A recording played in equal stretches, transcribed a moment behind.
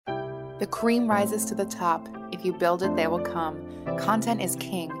The cream rises to the top. If you build it, they will come. Content is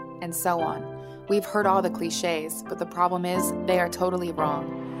king, and so on. We've heard all the cliches, but the problem is they are totally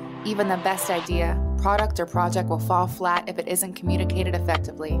wrong. Even the best idea, product, or project will fall flat if it isn't communicated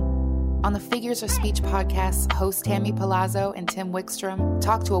effectively. On the Figures of Speech podcast, hosts Tammy Palazzo and Tim Wickstrom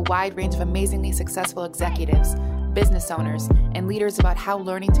talk to a wide range of amazingly successful executives, business owners, and leaders about how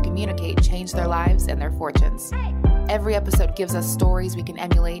learning to communicate changed their lives and their fortunes. Every episode gives us stories we can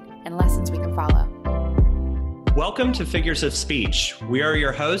emulate and lessons we can follow. Welcome to Figures of Speech. We are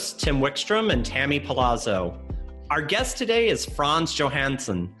your hosts, Tim Wickstrom and Tammy Palazzo. Our guest today is Frans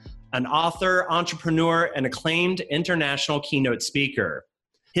Johansson, an author, entrepreneur, and acclaimed international keynote speaker.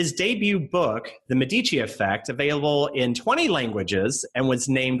 His debut book, The Medici Effect, available in 20 languages and was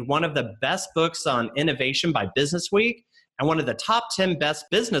named one of the best books on innovation by Businessweek and one of the top 10 best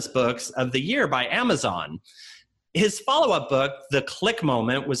business books of the year by Amazon. His follow-up book, The Click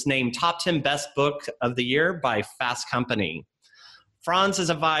Moment, was named top 10 best book of the year by Fast Company. Frans has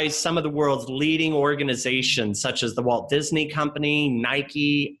advised some of the world's leading organizations such as the Walt Disney Company,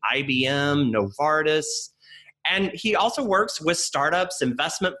 Nike, IBM, Novartis, and he also works with startups,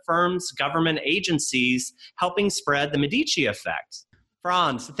 investment firms, government agencies, helping spread the Medici effect.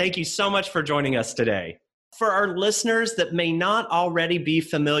 Frans, thank you so much for joining us today. For our listeners that may not already be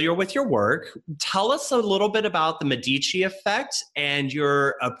familiar with your work, tell us a little bit about the Medici effect and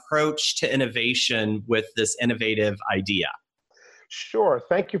your approach to innovation with this innovative idea. Sure.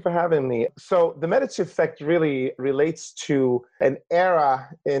 Thank you for having me. So the Medici effect really relates to an era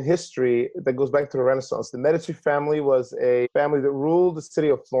in history that goes back to the Renaissance. The Medici family was a family that ruled the city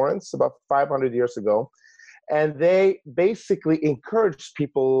of Florence about 500 years ago. And they basically encouraged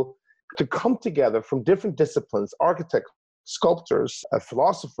people to come together from different disciplines: architects, sculptors,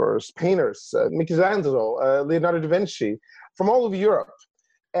 philosophers, painters, Michelangelo, Leonardo da Vinci, from all over Europe.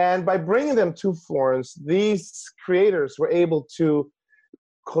 And by bringing them to Florence, these creators were able to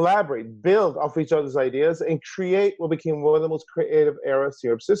collaborate, build off each other's ideas, and create what became one of the most creative eras in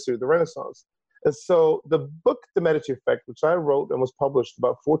Europe's history, the Renaissance. And so the book, The Medici Effect, which I wrote and was published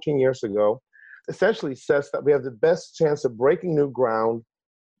about 14 years ago, essentially says that we have the best chance of breaking new ground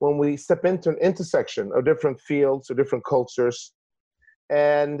when we step into an intersection of different fields or different cultures.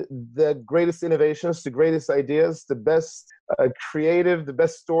 And the greatest innovations, the greatest ideas, the best creative, the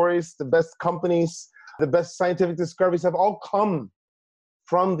best stories, the best companies, the best scientific discoveries have all come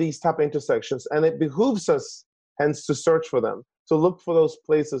from these type of intersections. And it behooves us, hence, to search for them, to look for those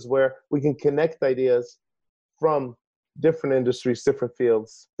places where we can connect ideas from different industries, different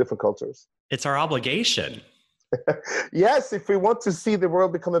fields, different cultures. It's our obligation. Yes, if we want to see the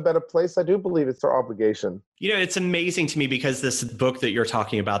world become a better place, I do believe it's our obligation. You know, it's amazing to me because this book that you're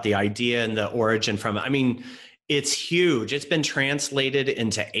talking about, the idea and the origin from it, I mean, it's huge. It's been translated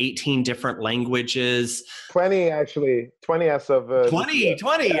into 18 different languages. 20, actually. 20 as of... 20.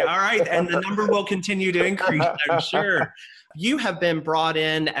 All right. And the number will continue to increase, I'm sure. You have been brought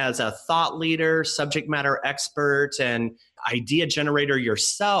in as a thought leader, subject matter expert, and idea generator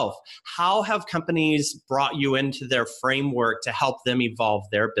yourself. How have companies brought you into their framework to help them evolve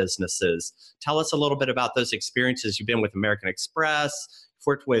their businesses? Tell us a little bit about those experiences. You've been with American Express,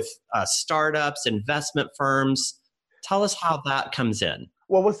 worked with startups, investment firms. Tell us how that comes in.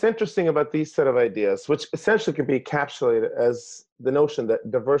 Well, what's interesting about these set of ideas, which essentially can be encapsulated as the notion that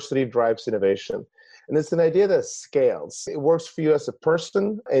diversity drives innovation. And it's an idea that scales. It works for you as a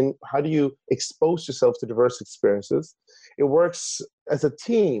person, and how do you expose yourself to diverse experiences? It works as a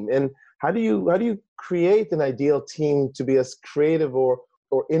team, and how do you create an ideal team to be as creative or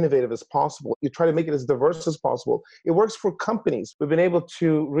innovative as possible? You try to make it as diverse as possible. It works for companies. We've been able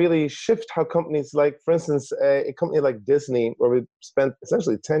to really shift how companies, like, for instance, a company like Disney, where we spent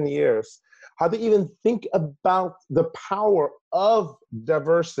essentially 10 years, how they even think about the power of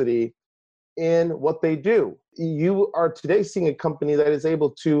diversity in what they do. You are today seeing a company that is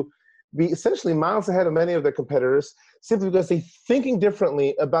able to be essentially miles ahead of many of their competitors simply because they're thinking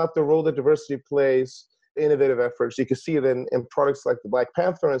differently about the role that diversity plays in innovative efforts. You can see it in products like the Black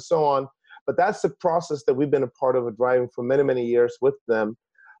Panther and so on. But that's the process that we've been a part of driving for many, many years with them.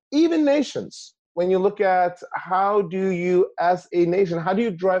 Even nations, when you look at how do you, as a nation, how do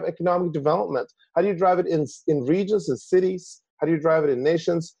you drive economic development? How do you drive it in regions and cities? How do you drive it in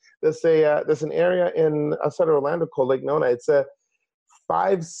nations? There's an area outside of Orlando called Lake Nona. It's a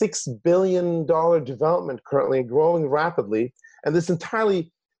 $5-6 billion development currently, growing rapidly. And its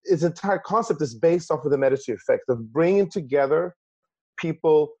entire concept is based off of the Medici effect of bringing together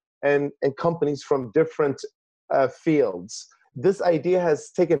people and companies from different fields. This idea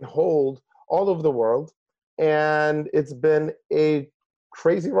has taken hold all over the world, and it's been a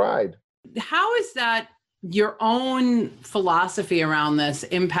crazy ride. How is that your own philosophy around this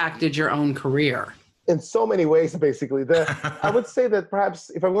impacted your own career? In so many ways, basically. I would say that perhaps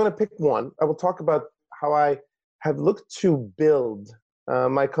if I'm going to pick one, I will talk about how I have looked to build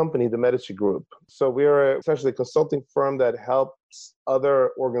my company, the Medici Group. So we are essentially a consulting firm that helps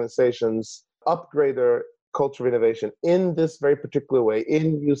other organizations upgrade their culture of innovation in this very particular way,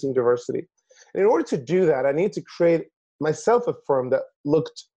 in using diversity. And in order to do that, I need to create myself a firm that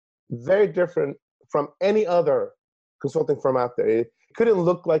looked very different from any other consulting firm out there. It couldn't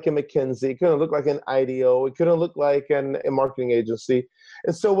look like a McKinsey. It couldn't look like an IDEO. It couldn't look like a marketing agency.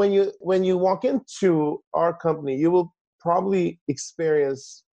 And so when you walk into our company, you will probably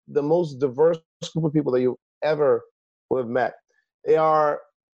experience the most diverse group of people that you ever will have met. They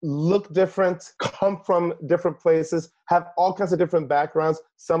look different, come from different places, have all kinds of different backgrounds.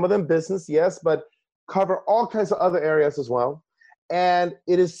 Some of them business, yes, but cover all kinds of other areas as well. And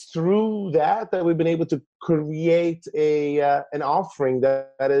it is through that we've been able to create an offering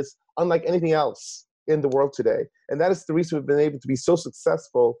that is unlike anything else in the world today. And that is the reason we've been able to be so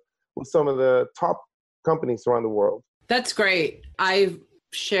successful with some of the top companies around the world. That's great. I've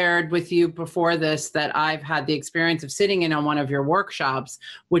shared with you before this that I've had the experience of sitting in on one of your workshops,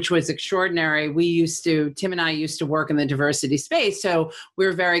 which was extraordinary. Tim and I used to work in the diversity space, so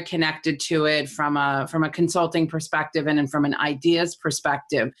we're very connected to it from a consulting perspective and from an ideas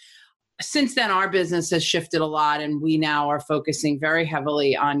perspective. Since then, our business has shifted a lot, and we now are focusing very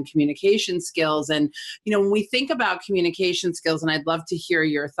heavily on communication skills. And, when we think about communication skills, and I'd love to hear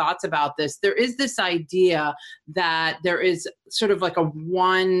your thoughts about this, there is this idea that there is sort of like a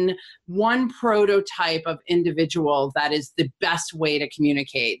one prototype of individual that is the best way to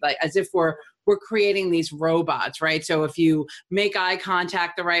communicate, like as if we're creating these robots, right? So if you make eye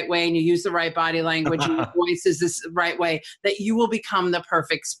contact the right way and you use the right body language and your voice is this right way, that you will become the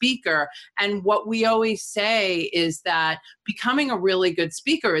perfect speaker. And what we always say is that becoming a really good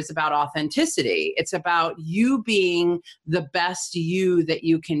speaker is about authenticity. It's about you being the best you that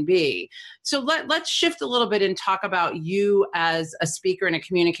you can be. So let's shift a little bit and talk about you as a speaker and a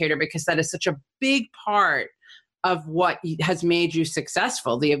communicator, because that is such a big part of what has made you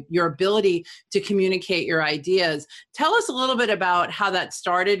successful, your ability to communicate your ideas. Tell us a little bit about how that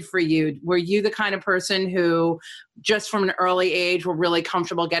started for you. Were you the kind of person who just from an early age were really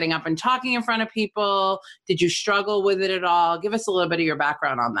comfortable getting up and talking in front of people? Did you struggle with it at all? Give us a little bit of your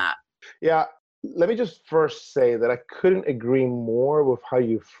background on that. Yeah, let me just first say that I couldn't agree more with how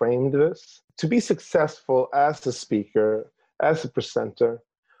you framed this. To be successful as a speaker, as a presenter,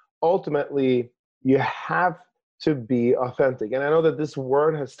 ultimately you have to be authentic. And I know that this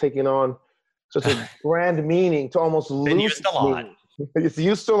word has taken on such a grand meaning to almost lose used a lot. It's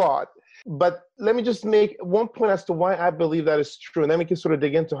used a lot. But let me just make one point as to why I believe that is true. And then we can sort of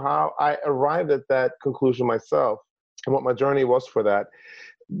dig into how I arrived at that conclusion myself and what my journey was for that.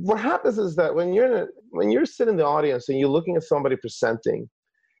 What happens is that when you're sitting in the audience and you're looking at somebody presenting,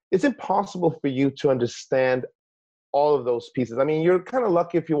 it's impossible for you to understand all of those pieces. I mean, you're kind of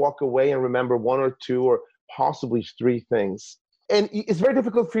lucky if you walk away and remember one or two or possibly three things. And it's very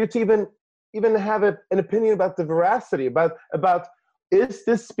difficult for you to even have an opinion about the veracity, about is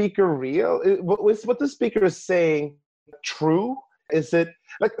this speaker real? Is what the speaker is saying true? Is it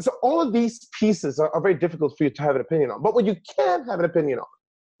like, so all of these pieces are very difficult for you to have an opinion on. But what you can have an opinion on,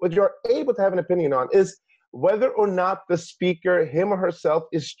 what you're able to have an opinion on, is whether or not the speaker, him or herself,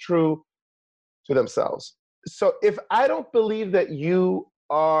 is true to themselves. So if I don't believe that you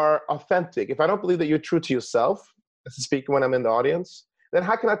are authentic, if I don't believe that you're true to yourself as a speaker when I'm in the audience, then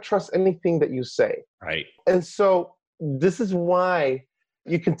how can I trust anything that you say? Right. And so this is why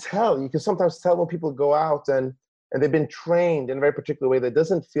you can sometimes tell when people go out and they've been trained in a very particular way that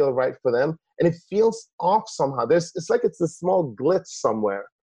doesn't feel right for them, and it feels off somehow. It's like it's a small glitch somewhere,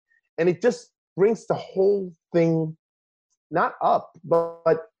 and it just brings the whole thing not up,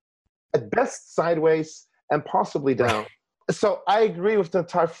 but at best sideways and possibly down. So I agree with the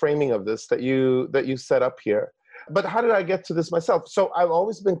entire framing of this that you set up here. But how did I get to this myself? So I've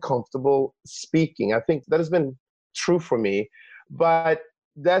always been comfortable speaking. I think that has been true for me, but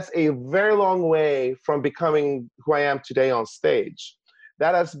that's a very long way from becoming who I am today on stage.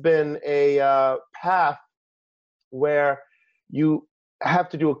 That has been a path where you have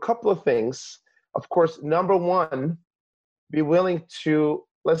to do a couple of things. Of course, number one, be willing to,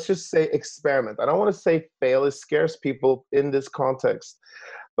 let's just say, experiment. I don't want to say fail. It scares people in this context.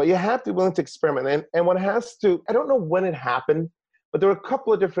 But you have to be willing to experiment. And one has to, I don't know when it happened, but there were a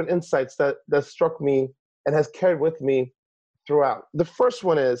couple of different insights that struck me and has carried with me throughout. The first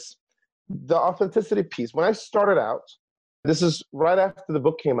one is the authenticity piece. When I started out, This is right after the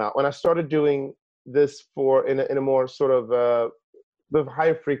book came out, when I started doing this in a more sort of with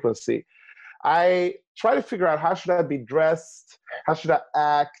higher frequency. I try to figure out, how should I be dressed? How should I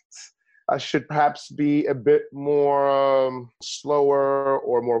act? I should perhaps be a bit more slower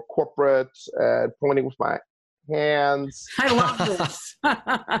or more corporate, pointing with my hands. I love this.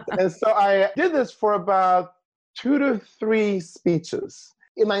 And so I did this for about 2 to 3 speeches.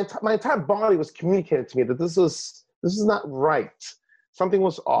 My entire body was communicating to me that this is not right. Something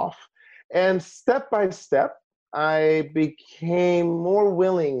was off. And step by step, I became more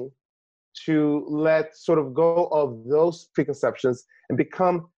willing to let sort of go of those preconceptions and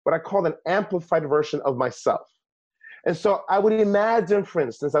become what I call an amplified version of myself. And so I would imagine, for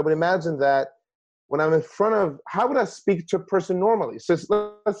instance, that when I'm in front of, how would I speak to a person normally? So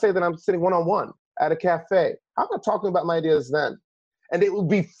let's say that I'm sitting one-on-one at a cafe. How am I talking about my ideas then? And it would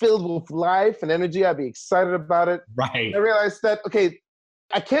be filled with life and energy. I'd be excited about it. Right. I realized that, okay,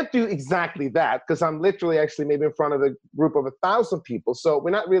 I can't do exactly that because I'm literally actually maybe in front of a group of 1,000 people. So we're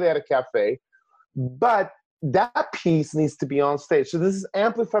not really at a cafe, but that piece needs to be on stage. So this is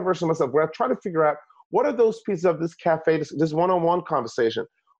amplified version of myself where I try to figure out, what are those pieces of this cafe, this one-on-one conversation?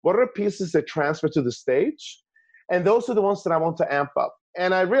 What are the pieces that transfer to the stage? And those are the ones that I want to amp up.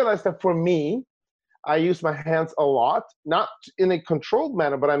 And I realized that for me, I use my hands a lot, not in a controlled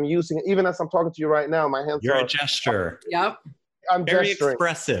manner, but I'm using it, even as I'm talking to you right now, my hands You're are a gesture. Yep. I'm very gesturing.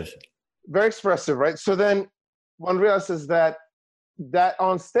 expressive. Very expressive, right? So then one realizes that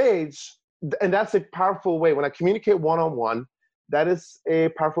on stage, and that's a powerful way. When I communicate one-on-one, that is a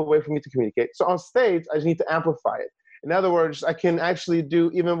powerful way for me to communicate. So on stage, I just need to amplify it. In other words, I can actually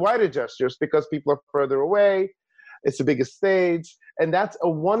do even wider gestures because people are further away. It's the biggest stage. And that's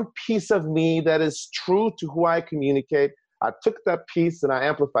one piece of me that is true to who I communicate. I took that piece and I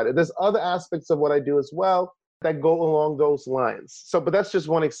amplified it. There's other aspects of what I do as well that go along those lines. So, but that's just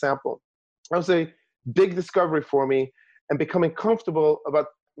one example. That was a big discovery for me, and becoming comfortable about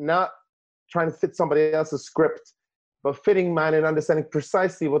not trying to fit somebody else's script, but fitting mine and understanding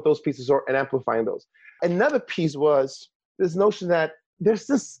precisely what those pieces are and amplifying those. Another piece was this notion that there's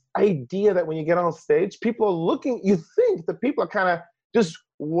this idea that when you get on stage, people are looking, you think that people are kind of just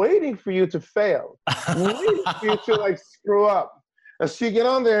waiting for you to fail, waiting for you to like screw up. And so you get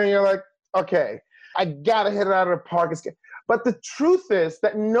on there and you're like, okay, I gotta hit it out of the park. But the truth is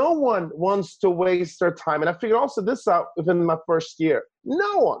that no one wants to waste their time. And I figured also this out within my first year.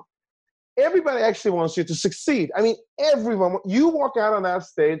 No one. Everybody actually wants you to succeed. I mean, everyone. You walk out on that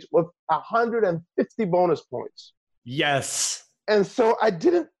stage with 150 bonus points. Yes. And so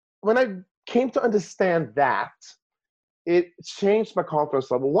when I came to understand that, it changed my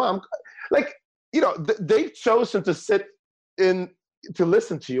confidence level. One, they've chosen to sit in to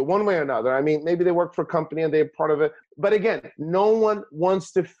listen to you one way or another. I mean, maybe they work for a company and they're part of it. But again, no one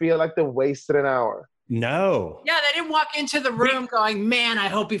wants to feel like they wasted an hour. No. Yeah, they didn't walk into the room going, man, I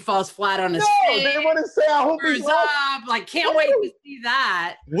hope he falls flat on his face. No, they want to say, I hope he's up. Like, can't wait to see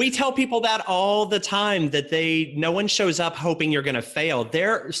that. We tell people that all the time, that no one shows up hoping you're going to fail.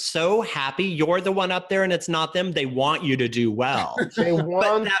 They're so happy you're the one up there and it's not them. They want you to do well. They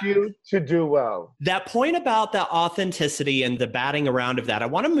want you to do well. That point about the authenticity and the batting around of that, I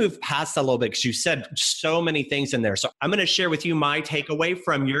want to move past that a little bit because you said so many things in there. So I'm going to share with you my takeaway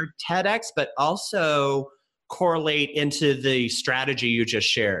from your TEDx, but also correlate into the strategy you just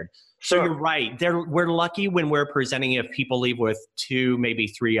shared. So You're right. We're lucky when we're presenting if people leave with 2, maybe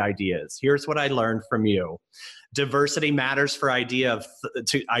 3 ideas. Here's what I learned from you. Diversity matters for idea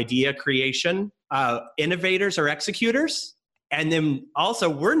creation. Innovators are executors. And then also,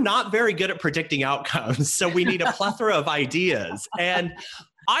 we're not very good at predicting outcomes. So we need a plethora of ideas. And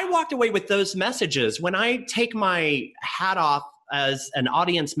I walked away with those messages. When I take my hat off as an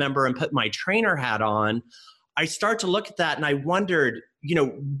audience member and put my trainer hat on, I start to look at that and I wondered,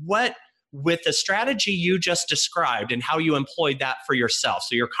 what with the strategy you just described and how you employed that for yourself.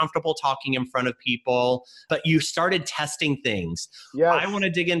 So you're comfortable talking in front of people, but you started testing things. Yes. I want to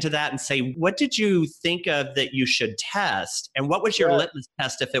dig into that and say, what did you think of that you should test? And what was your litmus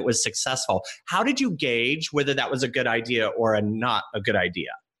test if it was successful? How did you gauge whether that was a good idea or not a good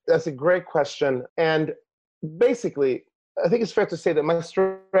idea? That's a great question. And basically, I think it's fair to say that my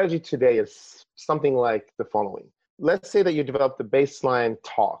strategy today is something like the following. Let's say that you develop the baseline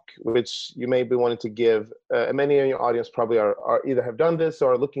talk, which you may be wanting to give. Many in your audience probably are either have done this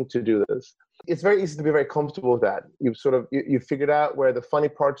or are looking to do this. It's very easy to be very comfortable with that. You've sort of, you figured out where the funny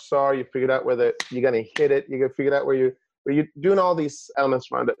parts are. You figured out where you're going to hit it. You figured out where you're doing all these elements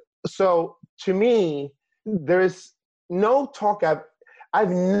around it. So to me, there is no talk I've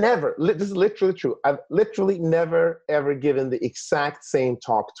never, this is literally true. I've literally never, ever given the exact same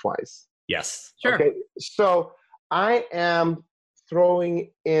talk twice. Yes. Sure. Okay. So I am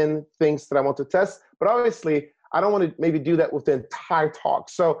throwing in things that I want to test, but obviously I don't want to maybe do that with the entire talk.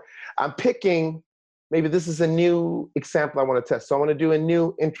 So I'm picking, maybe this is a new example I want to test. So I want to do a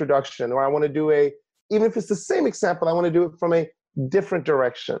new introduction, or I want to do even if it's the same example, I want to do it from a different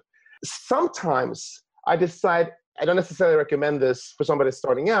direction. Sometimes I decide, I don't necessarily recommend this for somebody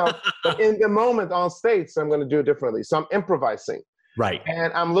starting out, but in the moment on stage, I'm going to do it differently. So I'm improvising. Right.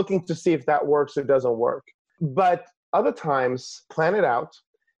 And I'm looking to see if that works or doesn't work. But other times, plan it out,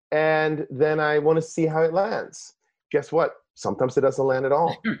 and then I want to see how it lands. Guess what? Sometimes it doesn't land at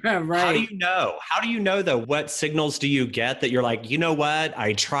all. Right. How do you know? How do you know, though? What signals do you get that you're like, you know what?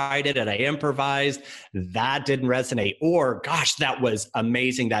 I tried it and I improvised. That didn't resonate. Or, gosh, that was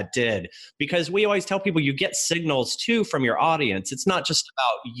amazing. That did. Because we always tell people you get signals, too, from your audience. It's not just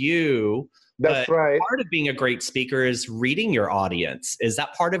about you. That's but right. Part of being a great speaker is reading your audience. Is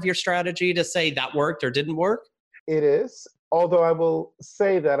that part of your strategy to say that worked or didn't work? It is. Although I will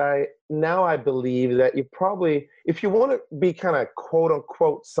say that I believe that you probably, if you want to be kind of quote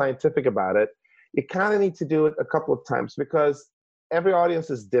unquote scientific about it, you kind of need to do it a couple of times because every audience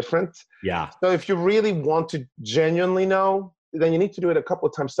is different. Yeah. So if you really want to genuinely know, then you need to do it a couple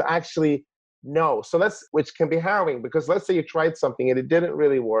of times to actually know. So which can be harrowing because let's say you tried something and it didn't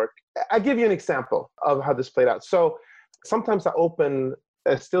really work. I'll give you an example of how this played out. So sometimes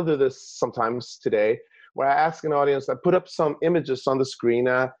I still do this sometimes today, where I ask an audience, I put up some images on the screen,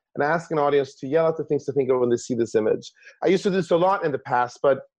 and I ask an audience to yell out the things to think of when they see this image. I used to do this a lot in the past,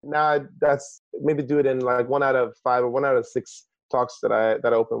 but now that's maybe do it in like 1 out of 5 or 1 out of 6 talks that I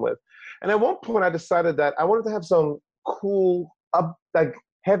open with. And at one point I decided that I wanted to have some cool, like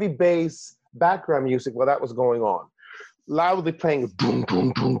heavy bass background music while that was going on. Loudly playing boom,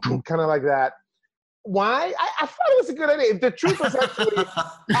 boom, boom, boom, kind of like that. Why? I thought it was a good idea. The truth was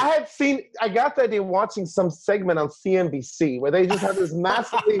actually, I got the idea watching some segment on CNBC where they just have this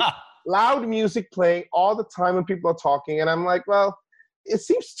massively loud music playing all the time when people are talking. And I'm like, well, it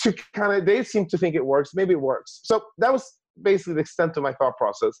seems to they seem to think it works. Maybe it works. So that was basically the extent of my thought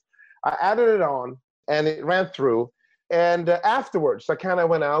process. I added it on and it ran through. And afterwards, I kind of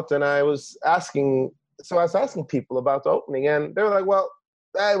went out and I was asking people about the opening and they were like, well,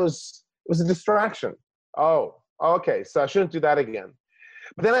 it was a distraction. Oh, okay. So I shouldn't do that again.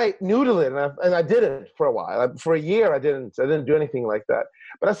 But then I noodled it and I did it for a while. For a year, I didn't do anything like that.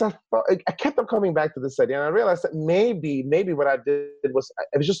 But as I kept on coming back to this idea and I realized that maybe what I did was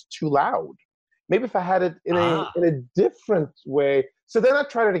it was just too loud. Maybe if I had it in a different way. So then I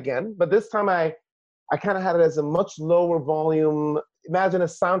tried it again, but this time I kind of had it as a much lower volume. Imagine a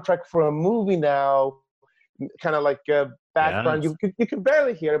soundtrack for a movie now, kind of like a background. Yes. You can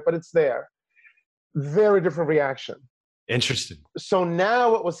barely hear it, but it's there. Very different reaction. Interesting. So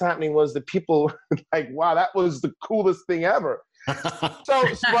now what was happening was the people like, wow, that was the coolest thing ever. So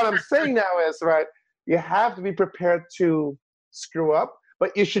what I'm saying now is, right, you have to be prepared to screw up,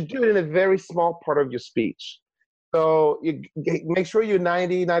 but you should do it in a very small part of your speech. So you make sure your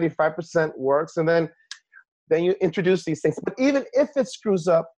 90-95% works, and then you introduce these things. But even if it screws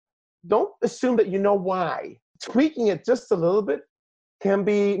up, don't assume that you know why. Tweaking it just a little bit can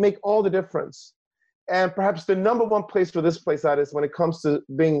make all the difference. And perhaps the number one place for this plays out is when it comes to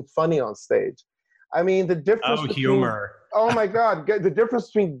being funny on stage. I mean, the difference between humor. Oh my God, the difference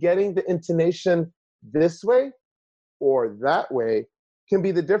between getting the intonation this way or that way can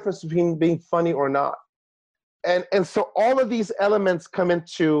be the difference between being funny or not. And so all of these elements come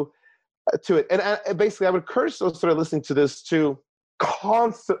into it. And basically, I would encourage those that are listening to this to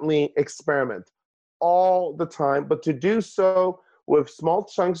constantly experiment all the time, but to do so with small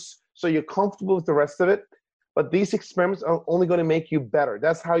chunks so you're comfortable with the rest of it. But these experiments are only going to make you better.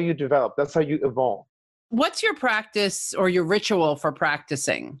 That's how you develop. That's how you evolve. What's your practice or your ritual for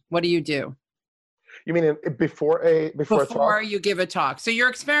practicing? What do you do? You mean before a talk? Before you give a talk. So you're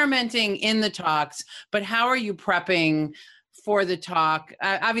experimenting in the talks, but how are you prepping for the talk?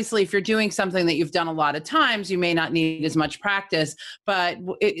 Obviously, if you're doing something that you've done a lot of times, you may not need as much practice, but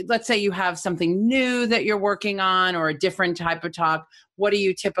let's say you have something new that you're working on or a different type of talk. What do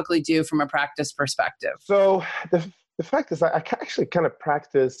you typically do from a practice perspective? So the fact is I actually kind of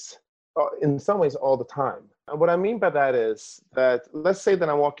practice in some ways all the time. And what I mean by that is that let's say that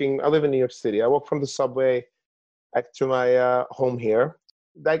I live in New York City. I walk from the subway back to my home here.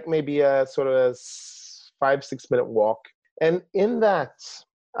 That may be a sort of a 5-6 minute walk. And in that,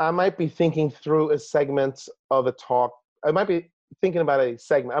 I might be thinking through a segment of a talk. I might be thinking about a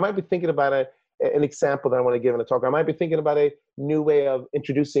segment. I might be thinking about a an example that I want to give in a talk. I might be thinking about a new way of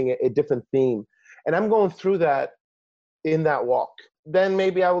introducing a different theme. And I'm going through that in that walk. Then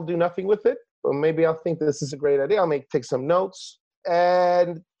maybe I will do nothing with it, or maybe I'll think this is a great idea. I'll take some notes.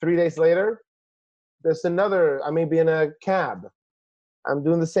 And 3 days later, there's another, I may be in a cab. I'm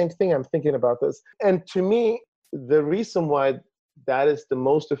doing the same thing. I'm thinking about this. And to me, the reason why that is the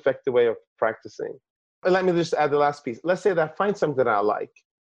most effective way of practicing. And let me just add the last piece. Let's say that I find something that I like.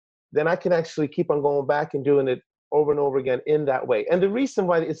 Then I can actually keep on going back and doing it over and over again in that way. And the reason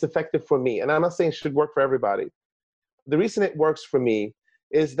why it's effective for me, and I'm not saying it should work for everybody, the reason it works for me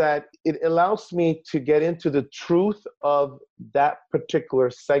is that it allows me to get into the truth of that particular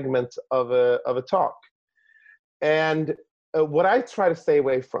segment of a talk. And what I try to stay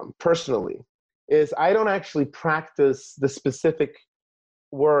away from personally is I don't actually practice the specific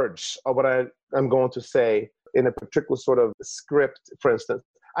words of what I'm going to say in a particular sort of script, for instance.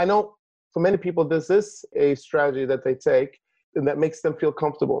 I know for many people, this is a strategy that they take and that makes them feel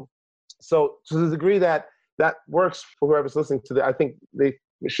comfortable. So to the degree that that works for whoever's listening to that, I think they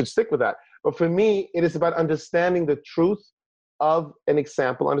should stick with that. But for me, it is about understanding the truth of an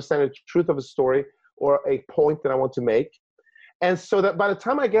example, understanding the truth of a story or a point that I want to make. And so that by the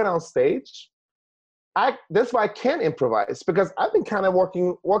time I get on stage, that's why I can improvise, because I've been kind of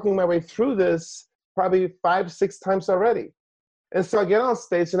working my way through this probably 5-6 times already. And so I get on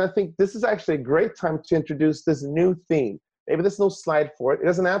stage and I think this is actually a great time to introduce this new theme. Maybe there's no slide for it. It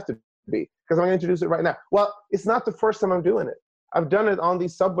doesn't have to be, because I'm going to introduce it right now. Well, it's not the first time I'm doing it. I've done it on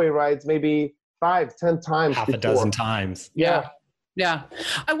these subway rides maybe 5-10 times half before. a dozen times. Yeah.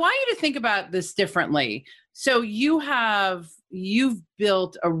 I want you to think about this differently. So you've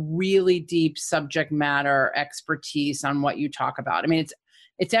built a really deep subject matter expertise on what you talk about. I mean,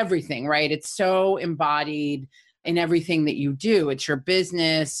 it's everything, right? It's so embodied in everything that you do. It's your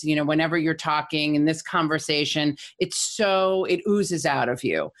business, whenever you're talking in this conversation, it oozes out of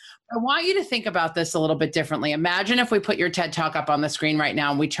you. I want you to think about this a little bit differently. Imagine if we put your TED Talk up on the screen right now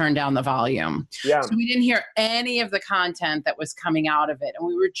and we turn down the volume. Yeah. So we didn't hear any of the content that was coming out of it. And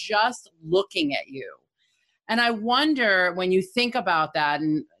we were just looking at you. And I wonder, when you think about that,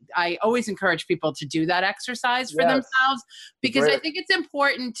 and I always encourage people to do that exercise for themselves, because I think it's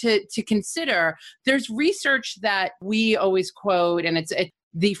important to consider. There's research that we always quote, and it's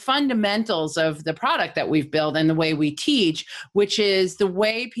the fundamentals of the product that we've built and the way we teach, which is the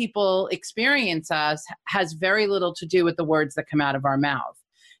way people experience us has very little to do with the words that come out of our mouth.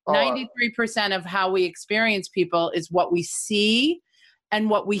 93% of how we experience people is what we see and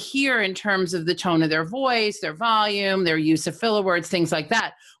what we hear in terms of the tone of their voice, their volume, their use of filler words, things like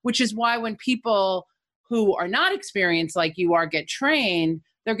that, which is why when people who are not experienced like you are get trained,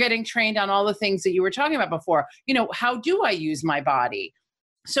 they're getting trained on all the things that you were talking about before. How do I use my body?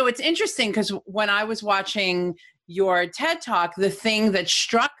 So it's interesting because when I was watching your TED Talk, the thing that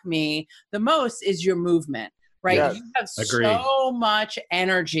struck me the most is your movement, right? Yes. You have so much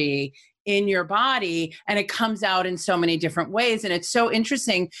energy in your body, and it comes out in so many different ways. And it's so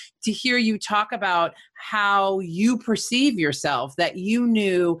interesting to hear you talk about how you perceive yourself, that you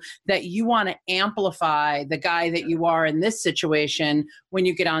knew that you want to amplify the guy that you are in this situation when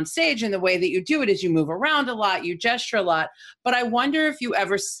you get on stage. And the way that you do it is you move around a lot, you gesture a lot. But I wonder if you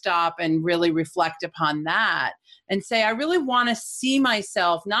ever stop and really reflect upon that and say, I really want to see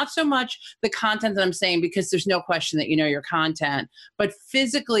myself, not so much the content that I'm saying, because there's no question that you know your content, but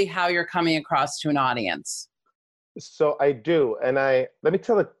physically how you're coming across to an audience. So I do. And let me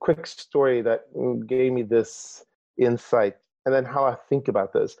tell a quick story that gave me this insight and then how I think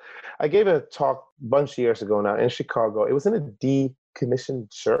about this. I gave a talk a bunch of years ago now in Chicago. It was in a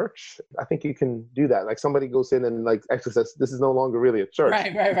decommissioned church. I think you can do that. Like somebody goes in and actually says, this is no longer really a church.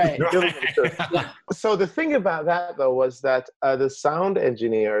 Right. So the thing about that though was that the sound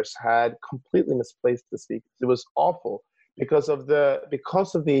engineers had completely misplaced the speakers. It was awful because of the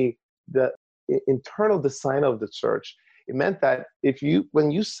internal design of the church. It meant that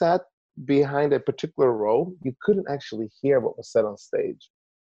when you sat behind a particular row, you couldn't actually hear what was said on stage.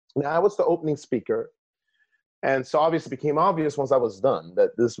 Now, I was the opening speaker. And so obviously it became obvious once I was done that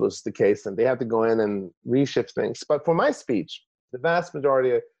this was the case and they had to go in and reshift things. But for my speech, the vast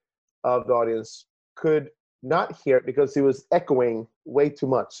majority of the audience could not hear it because it was echoing way too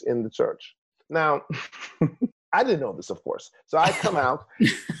much in the church. Now, I didn't know this, of course. So I come out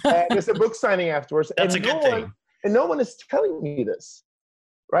and there's a book signing afterwards. That's a good thing. And no one is telling me this,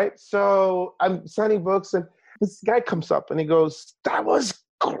 right? So I'm signing books and this guy comes up and he goes, that was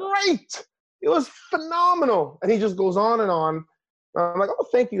great. It was phenomenal. And he just goes on and on. I'm like, oh,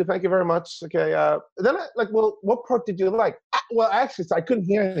 thank you very much. Okay. Then well, what part did you like? Well, actually, so I couldn't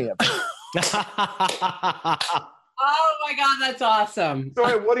hear any of it. Oh my God, that's awesome.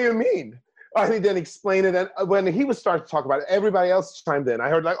 So what do you mean? He then explained it. And when he was starting to talk about it, everybody else chimed in. I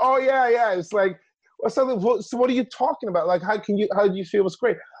heard like, oh yeah. It's like, so what are you talking about? Like, how do you feel it was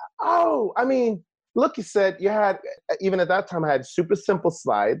great? Oh, I mean, look, he said you had, even at that time, I had super simple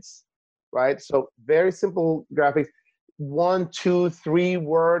slides, right? So very simple graphics, 1, 2, 3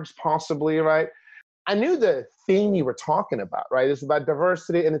 words possibly, right? I knew the theme you were talking about, right? It's about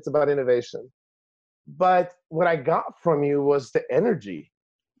diversity and it's about innovation. But what I got from you was the energy.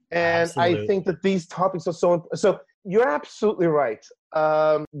 And Absolutely. I think that these topics are so you're absolutely right.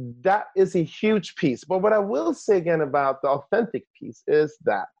 That is a huge piece. But what I will say again about the authentic piece is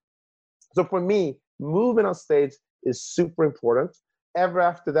that, so for me, moving on stage is super important.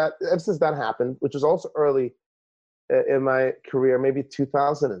 Ever since that happened, which was also early in my career, maybe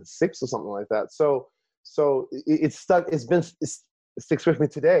 2006 or something like that. So it stuck. It sticks with me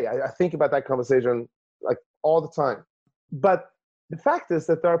today. I think about that conversation like all the time. But the fact is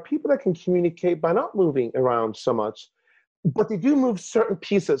that there are people that can communicate by not moving around so much, but they do move certain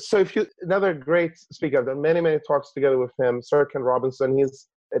pieces. So another great speaker, I've done many talks together with him, Sir Ken Robinson. He's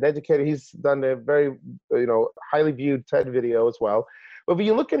an educator. He's done a very, highly viewed TED video as well. But when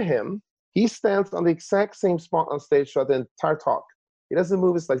you look at him, he stands on the exact same spot on stage throughout the entire talk. He doesn't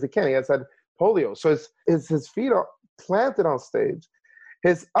move his legs. He can't. He has had polio. So his feet are planted on stage.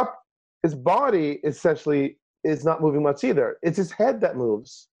 His body essentially is not moving much either. It's his head that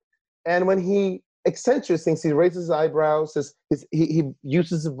moves. And when he accentuates things, he raises his eyebrows, he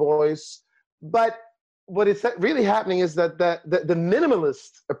uses his voice. But what is really happening is that the minimalist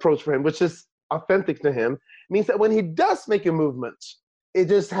approach for him, which is authentic to him, means that when he does make a movement, it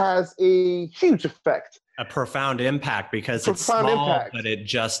just has a huge effect. A profound impact because it's small, but it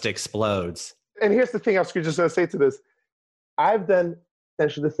just explodes. And here's the thing I was just going to say to this. I've done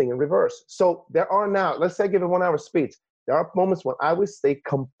essentially the thing in reverse. So there are now, let's say I give a 1 hour speech, there are moments when I would stay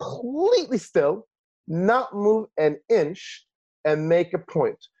completely still, not move an inch, and make a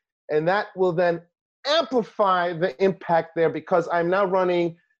point. And that will then amplify the impact there because I'm now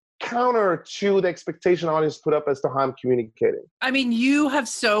running counter to the expectation audience put up as to how I'm communicating. I mean, you have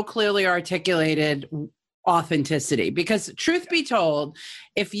so clearly articulated authenticity because truth be told,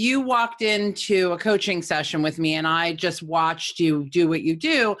 if you walked into a coaching session with me and I just watched you do what you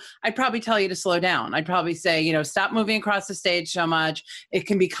do, I'd probably tell you to slow down. I'd probably say, stop moving across the stage so much. It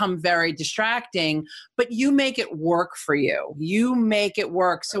can become very distracting, but you make it work for you. You make it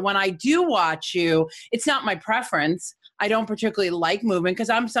work. So when I do watch you, it's not my preference. I don't particularly like movement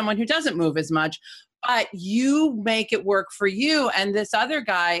because I'm someone who doesn't move as much, but you make it work for you. And this other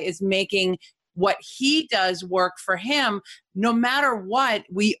guy is making what he does work for him. No matter what,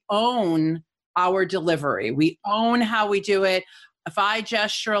 we own our delivery. We own how we do it. If I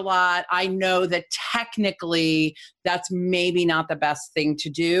gesture a lot, I know that technically that's maybe not the best thing to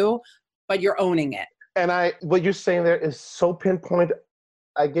do, but you're owning it. And what you're saying there is so pinpoint.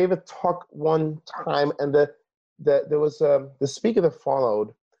 I gave a talk one time, and there was the speaker that followed,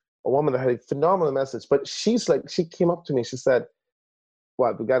 a woman that had a phenomenal message, but she came up to me, she said,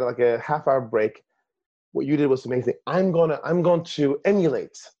 we got like a half-hour break. What you did was amazing. I'm going to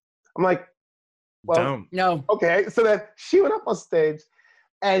emulate. I'm like, well, no. Okay. So then she went up on stage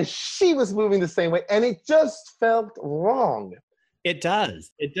and she was moving the same way and it just felt wrong. It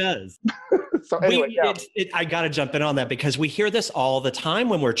does. So anyway, I got to jump in on that because we hear this all the time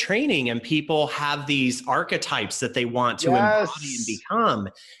when we're training and people have these archetypes that they want to embody and become.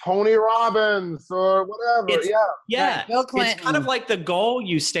 Tony Robbins or whatever. Yeah. Right. Bill Clinton. It's kind of like the goal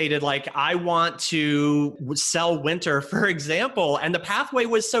you stated, like I want to sell winter, for example, and the pathway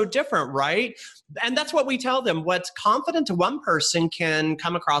was so different, right? And that's what we tell them. What's confident to one person can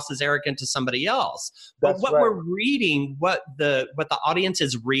come across as arrogant to somebody else. But we're reading, what the audience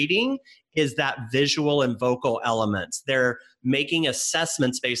is reading is that visual and vocal elements. They're making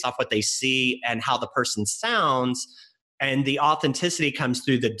assessments based off what they see and how the person sounds. And the authenticity comes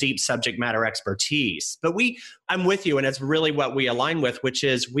through the deep subject matter expertise. But I'm with you, and it's really what we align with, which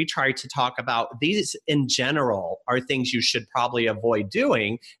is we try to talk about these in general are things you should probably avoid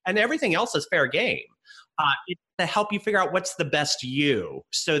doing, and everything else is fair game. To help you figure out what's the best you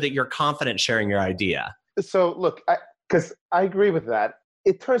so that you're confident sharing your idea. So look, because I agree with that.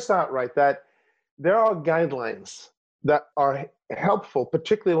 It turns out, right, that there are guidelines that are helpful,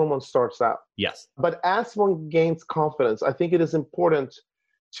 particularly when one starts out. Yes. But as one gains confidence, I think it is important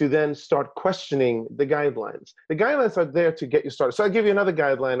to then start questioning the guidelines. The guidelines are there to get you started. So I'll give you another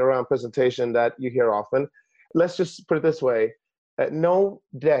guideline around presentation that you hear often. Let's just put it this way. No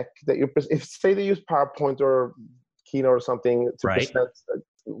deck that say they use PowerPoint or Keynote or something to present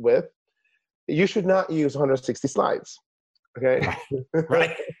with, you should not use 160 slides. Okay.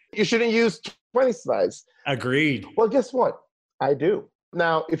 Right. You shouldn't use 20 slides. Agreed. Well, guess what? I do.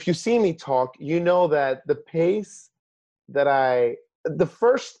 Now, if you see me talk, you know that the pace that the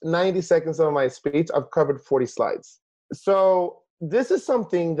first 90 seconds of my speech, I've covered 40 slides. So this is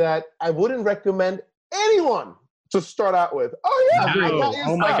something that I wouldn't recommend anyone to start out with. Oh yeah, No. I got your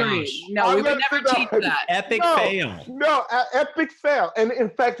Oh my stuff. gosh. No, we would never teach that. Epic No. fail. No, epic fail. And in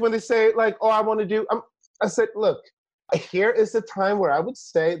fact, when they say like, "Oh, I want to do," I said, "Look, here is the time where I would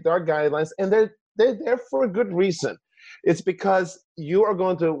say there are guidelines, and they're there for a good reason. It's because you are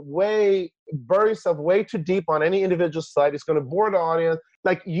going to bury yourself way too deep on any individual slide. It's going to bore the audience.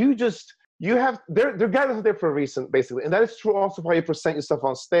 Like you have, they're guidelines there for a reason, basically. And that is true also for how you present yourself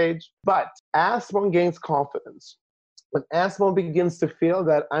on stage. But as one gains confidence, and as one begins to feel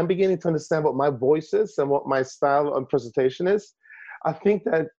that I'm beginning to understand what my voice is and what my style of presentation is, I think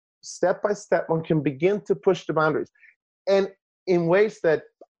that step by step, one can begin to push the boundaries. And in ways that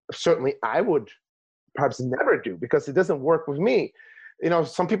certainly I would perhaps never do, because it doesn't work with me. You know,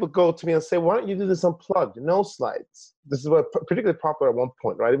 some people go to me and say, "Why don't you do this unplugged, no slides?" This is what particularly popular at one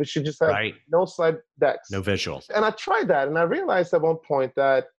point, right? We should just have no slide decks, no visuals. And I tried that, and I realized at one point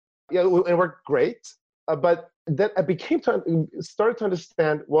that it worked great, but that I started to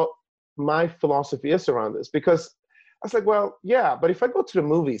understand what my philosophy is around this, because I was like, well, yeah, but if I go to the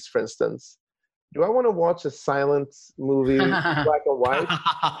movies, for instance, do I want to watch a silent movie, black and white?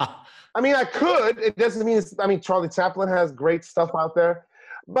 I mean, I could. It doesn't mean, Charlie Chaplin has great stuff out there.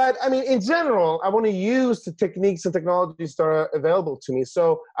 But I mean, in general, I want to use the techniques and technologies that are available to me.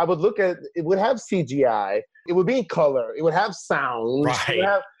 So I would look at, it would have CGI, it would be in color, it would have sound,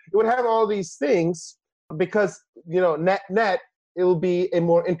 it would have all these things, because, net, it will be a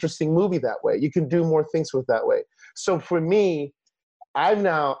more interesting movie that way. You can do more things with that way. So for me, I've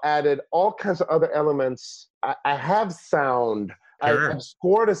now added all kinds of other elements. I have sound. Sure. I've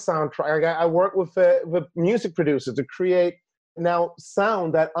scored a soundtrack. I work with music producers to create now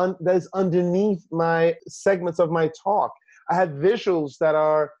sound that is underneath my segments of my talk. I have visuals that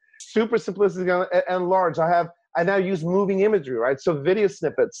are super simplistic and large. I now use moving imagery, right? So video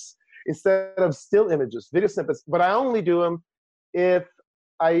snippets instead of still images, video snippets. But I only do them if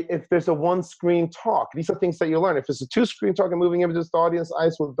there's a one-screen talk. These are things that you learn. If it's a two-screen talk and moving images, the audience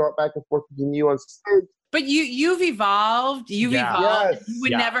eyes will dart back and forth between you on stage. But you've evolved. You've evolved. Yes. You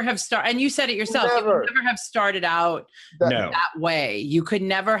would never have started, and you said it yourself. Never. You would never have started out No. that way. You could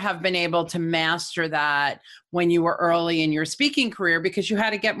never have been able to master that when you were early in your speaking career, because you had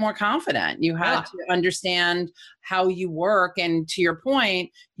to get more confident. You had to understand how you work. And to your point,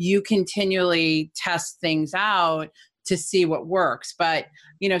 you continually test things out to see what works. But,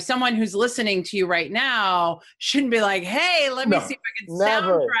 someone who's listening to you right now shouldn't be like, "Hey, let me see if I can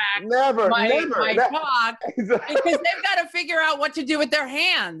soundtrack my talk," because they've got to figure out what to do with their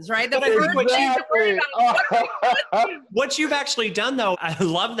hands, right? The first thing to worry about. What you've actually done, though, I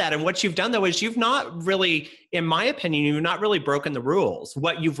love that. And what you've done, though, is you've not really, in my opinion, you've not really broken the rules.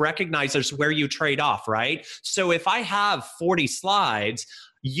 What you've recognized is where you trade off, right? So if I have 40 slides,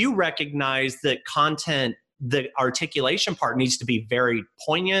 you recognize that content, the articulation part needs to be very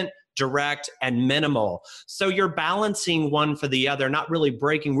poignant, direct, and minimal. So you're balancing one for the other, not really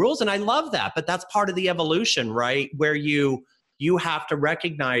breaking rules. And I love that, but that's part of the evolution, right? Where you have to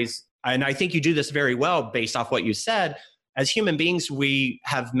recognize, and I think you do this very well based off what you said, as human beings, we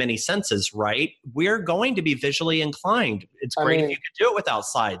have many senses, right? We're going to be visually inclined. It's great if you can do it without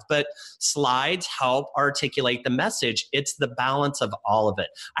slides, but slides help articulate the message. It's the balance of all of it.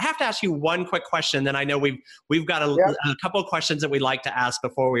 I have to ask you one quick question. Then I know we've got a couple of questions that we'd like to ask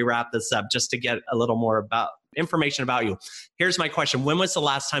before we wrap this up, just to get a little more information about you. Here's my question. When was the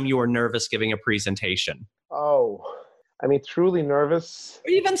last time you were nervous giving a presentation? Truly nervous.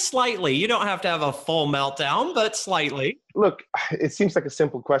 Even slightly. You don't have to have a full meltdown, but slightly. Look, it seems like a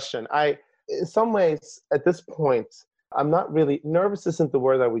simple question. In some ways, at this point, I'm not really, nervous isn't the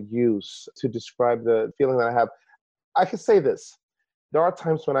word I would use to describe the feeling that I have. I can say this. There are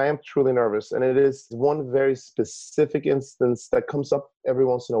times when I am truly nervous, and it is one very specific instance that comes up every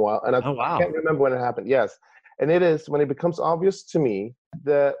once in a while. And I can't remember when it happened. Yes. And it is when it becomes obvious to me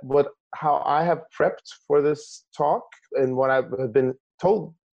how I have prepped for this talk, and what I've been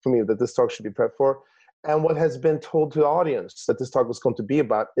told for me that this talk should be prepped for, and what has been told to the audience that this talk was going to be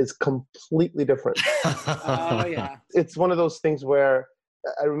about is completely different. Oh, yeah. It's one of those things where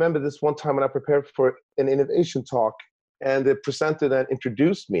I remember this one time when I prepared for an innovation talk, and the presenter then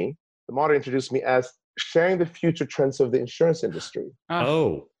the moderator introduced me as sharing the future trends of the insurance industry.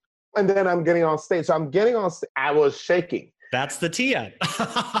 Oh. And then I'm getting on stage. So I'm getting on stage. I was shaking. That's the Tia.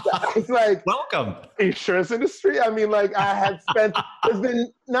 It's like, welcome. Insurance industry? I mean, like I had spent, there's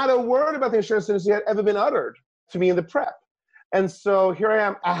been not a word about the insurance industry had ever been uttered to me in the prep. And so here I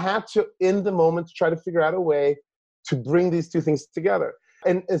am. I had to, in the moment, try to figure out a way to bring these two things together.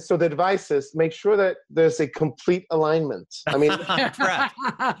 And so the advice is make sure that there's a complete alignment. I mean,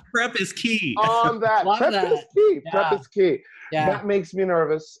 prep is key. On that. Prep is key. Yeah. Prep is key. Yeah. That makes me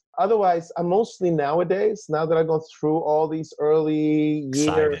nervous. Otherwise, I'm mostly nowadays, now that I've gone through all these early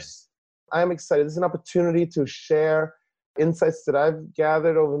years, I'm excited. There's an opportunity to share insights that I've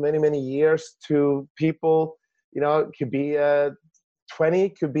gathered over many, many years to people. You know, it could be 20,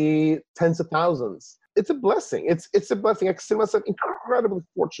 could be tens of thousands. It's a blessing. It's a blessing. I consider myself incredibly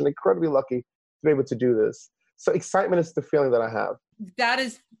fortunate, incredibly lucky to be able to do this. So excitement is the feeling that I have. That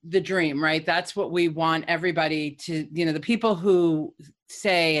is the dream, right? That's what we want everybody to, the people who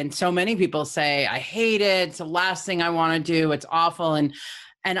say, and so many people say, I hate it. It's the last thing I want to do. It's awful. And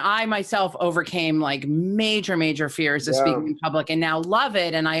I myself overcame like major fears of speaking in public and now love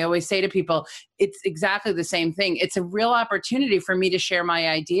it. And I always say to people, it's exactly the same thing. It's a real opportunity for me to share my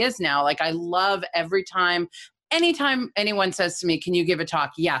ideas now. Like I love anytime anyone says to me, can you give a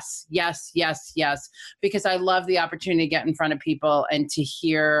talk? Yes. Because I love the opportunity to get in front of people and to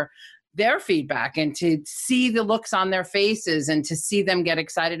hear their feedback and to see the looks on their faces and to see them get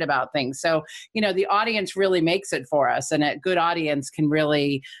excited about things. So, the audience really makes it for us, and a good audience can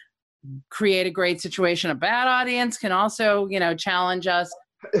really create a great situation. A bad audience can also, challenge us.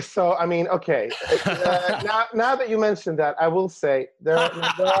 So, I mean, okay. Now that you mentioned that, I will say there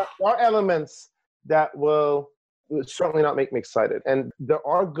are elements that will certainly not make me excited. And there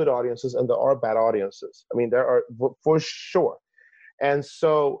are good audiences and there are bad audiences. I mean, there are for sure. And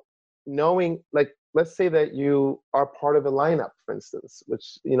so knowing, like, let's say that you are part of a lineup, for instance,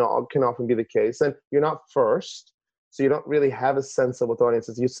 which, can often be the case, and you're not first, so you don't really have a sense of what the audience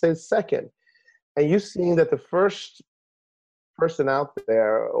is. You stay second, and you're seeing that the first person out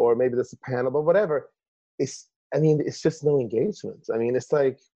there, or maybe there's a panel, but whatever, it's just no engagement. I mean, it's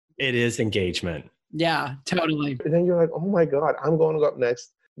like... It is engagement. Yeah, totally. And then you're like, oh my God, I'm going to go up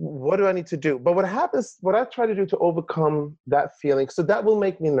next. What do I need to do? But what I try to do to overcome that feeling, so that will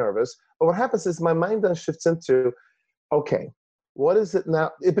make me nervous. But what happens is my mind then shifts into, okay, what is it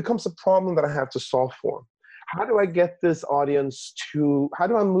now? It becomes a problem that I have to solve for. How do I get this audience how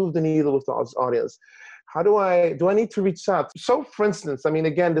do I move the needle with the audience? Do I need to reach out? So for instance, I mean,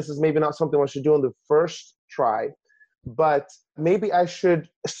 again, this is maybe not something I should do on the first try, but maybe I should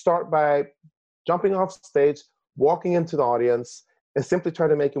start by jumping off stage, walking into the audience, and simply try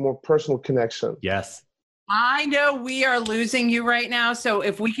to make a more personal connection. Yes. I know we are losing you right now. So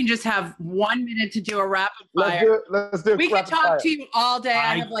if we can just have 1 minute to do a rapid fire. Let's do it. We could talk to you all day.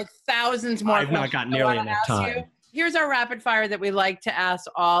 I have like thousands more. I've not got nearly enough time. Here's our rapid fire that we like to ask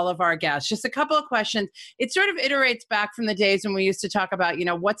all of our guests. Just a couple of questions. It sort of iterates back from the days when we used to talk about,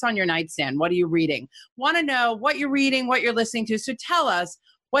 what's on your nightstand? What are you reading? Want to know what you're reading, what you're listening to. So tell us,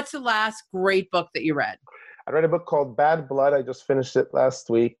 what's the last great book that you read? I read a book called Bad Blood. I just finished it last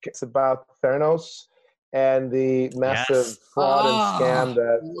week. It's about Theranos and the massive fraud and scam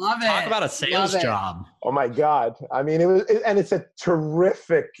that... Love it. Talk about a sales job. Oh my God. I mean, and it's a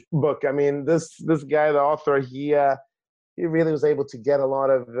terrific book. I mean, this guy, the author, he really was able to get a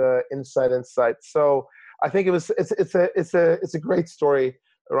lot of insight. So I think it's a great story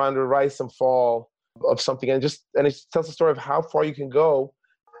around the rise and fall of something, and it tells the story of how far you can go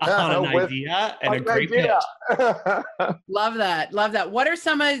on an idea and a great pitch. Love that. What are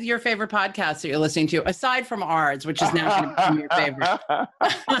some of your favorite podcasts that you're listening to, aside from ours, which is now going to become your favorite?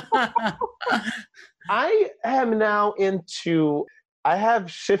 I am now I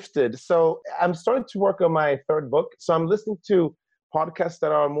have shifted. So I'm starting to work on my third book. So I'm listening to podcasts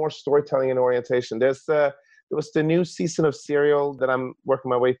that are more storytelling and orientation. There was the new season of Serial that I'm working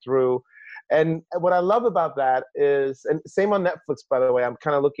my way through. And what I love about that is, and same on Netflix, by the way, I'm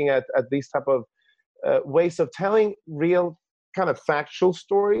kind of looking at these type of ways of telling real kind of factual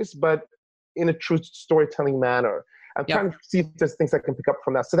stories, but in a true storytelling manner. I'm trying to see if there's things I can pick up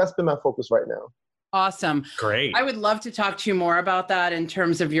from that. So that's been my focus right now. Awesome. Great. I would love to talk to you more about that in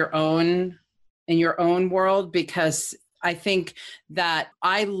terms of your own world, because I think that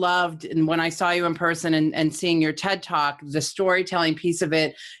I loved, and when I saw you in person and seeing your TED Talk, the storytelling piece of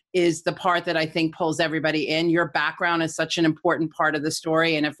it is the part that I think pulls everybody in. Your background is such an important part of the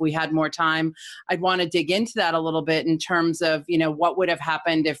story. And if we had more time, I'd want to dig into that a little bit in terms of, what would have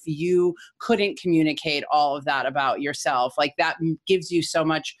happened if you couldn't communicate all of that about yourself. Like that gives you so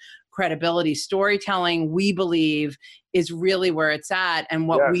much credibility. Storytelling, we believe, is really where it's at. And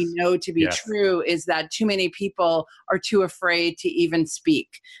what we know to be true is that too many people are too afraid to even speak.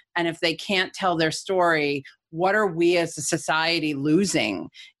 And if they can't tell their story, what are we as a society losing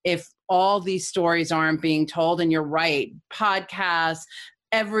if all these stories aren't being told? And you're right, podcasts,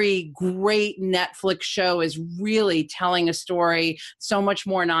 every great Netflix show is really telling a story, so much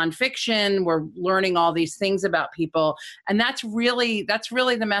more nonfiction. We're learning all these things about people. And that's really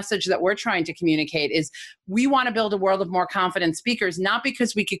the message that we're trying to communicate is we want to build a world of more confident speakers, not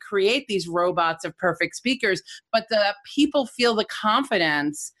because we could create these robots of perfect speakers, but the people feel the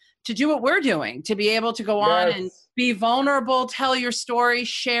confidence to do what we're doing, to be able to go on and be vulnerable, tell your story,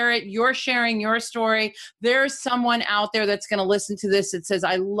 share it. You're sharing your story. There's someone out there that's going to listen to this that says,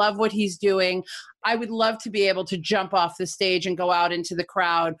 I love what he's doing. I would love to be able to jump off the stage and go out into the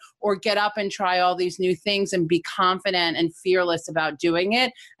crowd or get up and try all these new things and be confident and fearless about doing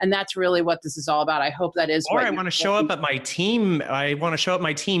it. And that's really what this is all about. I hope that is. Or I want to show up at my team. I want to show up at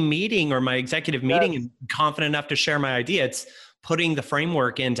my team meeting or my executive meeting and confident enough to share my idea. It's putting the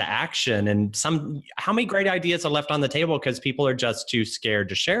framework into action, and how many great ideas are left on the table because people are just too scared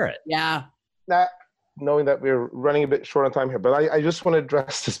to share it. Yeah. Knowing that we're running a bit short on time here, but I just want to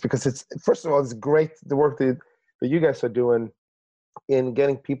address this because it's, first of all, it's great the work that you guys are doing in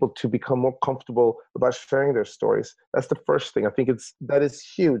getting people to become more comfortable about sharing their stories. That's the first thing. I think that is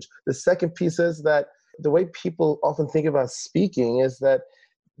huge. The second piece is that the way people often think about speaking is that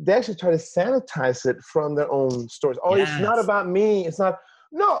they actually try to sanitize it from their own stories. Oh, It's not about me. It's not.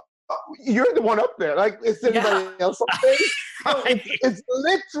 No, you're the one up there. Like, it's anybody else up there? No, it's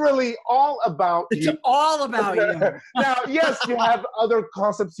literally all about you. It's all about you. Now, yes, you have other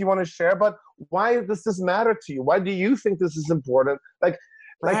concepts you want to share, but why does this matter to you? Why do you think this is important? Like,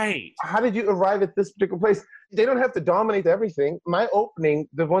 how did you arrive at this particular place? They don't have to dominate everything. My opening,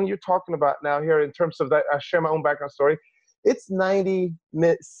 the one you're talking about now here in terms of that, I share my own background story. It's 90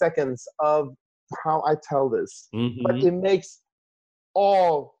 seconds of how I tell this, but it makes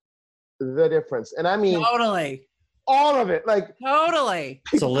all the difference. And I mean, totally, all of it. Like, totally.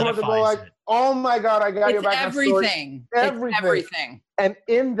 Solidifies it. Oh my God, I got your background story. It's everything. And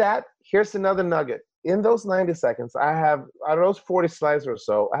in that, here's another nugget. In those 90 seconds, I have, out of those 40 slides or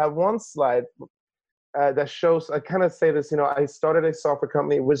so, I have one slide that shows, I kind of say this, I started a software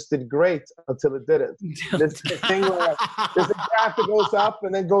company which did great until it didn't. This thing where there's a graph that goes up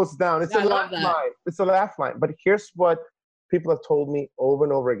and then goes down. It's a laugh line. It's a laugh line. But here's what people have told me over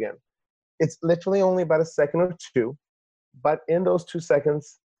and over again. It's literally only about a second or two, but in those 2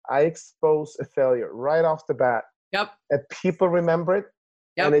 seconds, I expose a failure right off the bat. Yep. And people remember it.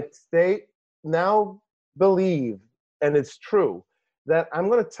 Yep. And they now believe, and it's true, that I'm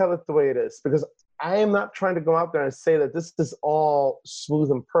going to tell it the way it is, because I am not trying to go out there and say that this is all smooth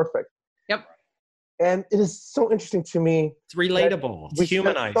and perfect. Yep. And it is so interesting to me. It's relatable. It's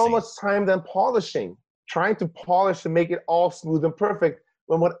humanizing. So much time then trying to polish and make it all smooth and perfect,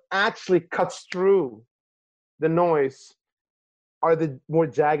 when what actually cuts through the noise are the more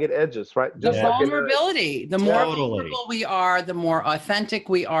jagged edges, right? The vulnerability. The more vulnerable we are, the more authentic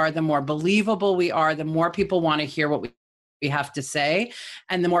we are, the more believable we are, the more people want to hear what we have to say,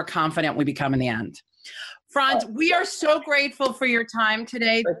 and the more confident we become in the end. Franz, we are so grateful for your time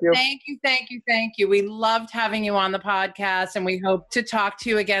today. Thank you. We loved having you on the podcast, and we hope to talk to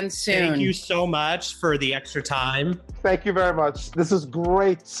you again soon. Thank you so much for the extra time. Thank you very much. This is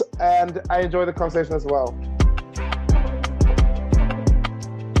great, and I enjoy the conversation as well.